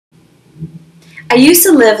I used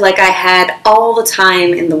to live like I had all the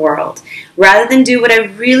time in the world. Rather than do what I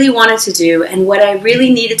really wanted to do and what I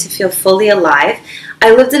really needed to feel fully alive,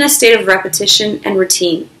 I lived in a state of repetition and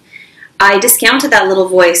routine. I discounted that little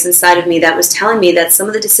voice inside of me that was telling me that some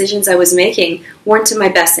of the decisions I was making weren't in my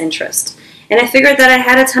best interest. And I figured that I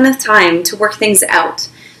had a ton of time to work things out.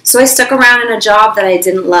 So I stuck around in a job that I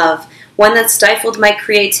didn't love, one that stifled my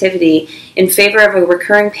creativity in favor of a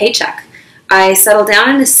recurring paycheck. I settled down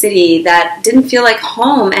in a city that didn't feel like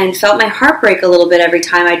home and felt my heart break a little bit every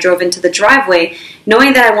time I drove into the driveway,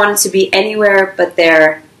 knowing that I wanted to be anywhere but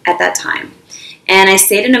there at that time. And I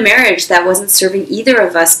stayed in a marriage that wasn't serving either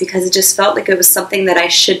of us because it just felt like it was something that I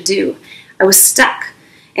should do. I was stuck.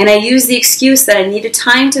 And I used the excuse that I needed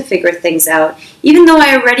time to figure things out, even though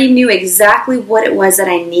I already knew exactly what it was that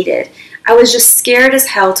I needed. I was just scared as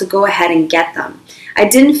hell to go ahead and get them. I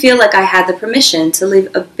didn't feel like I had the permission to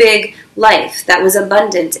live a big life that was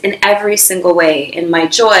abundant in every single way, in my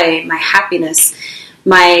joy, my happiness,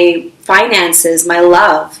 my finances, my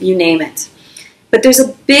love, you name it. But there's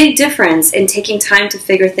a big difference in taking time to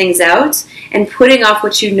figure things out and putting off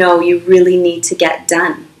what you know you really need to get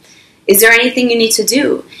done. Is there anything you need to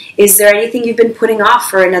do? Is there anything you've been putting off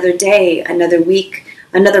for another day, another week,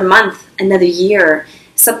 another month, another year?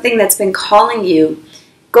 Something that's been calling you?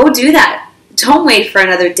 Go do that. Don't wait for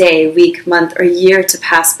another day, week, month, or year to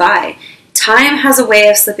pass by. Time has a way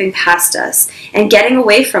of slipping past us and getting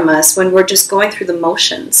away from us when we're just going through the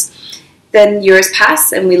motions. Then years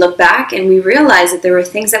pass and we look back and we realize that there were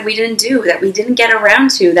things that we didn't do, that we didn't get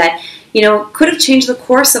around to, that could have changed the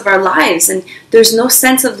course of our lives. And there's no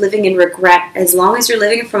sense of living in regret. As long as you're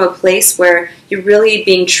living from a place where you're really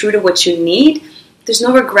being true to what you need, there's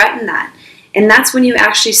no regret in that. And that's when you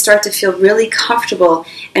actually start to feel really comfortable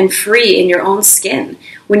and free in your own skin.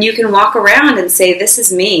 When you can walk around and say, this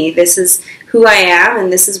is me, this is who I am,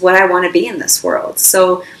 and this is what I want to be in this world.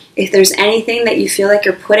 So if there's anything that you feel like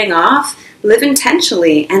you're putting off, live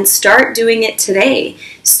intentionally and start doing it today.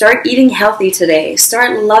 Start eating healthy today.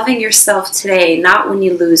 Start loving yourself today, not when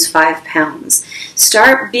you lose 5 pounds.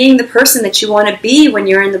 Start being the person that you want to be when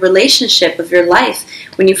you're in the relationship of your life,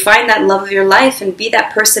 when you find that love of your life, and be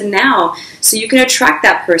that person now so you can attract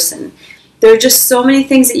that person. There are just so many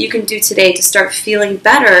things that you can do today to start feeling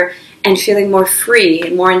better and feeling more free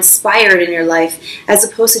and more inspired in your life, as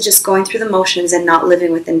opposed to just going through the motions and not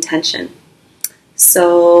living with intention.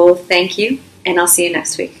 So thank you, and I'll see you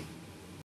next week.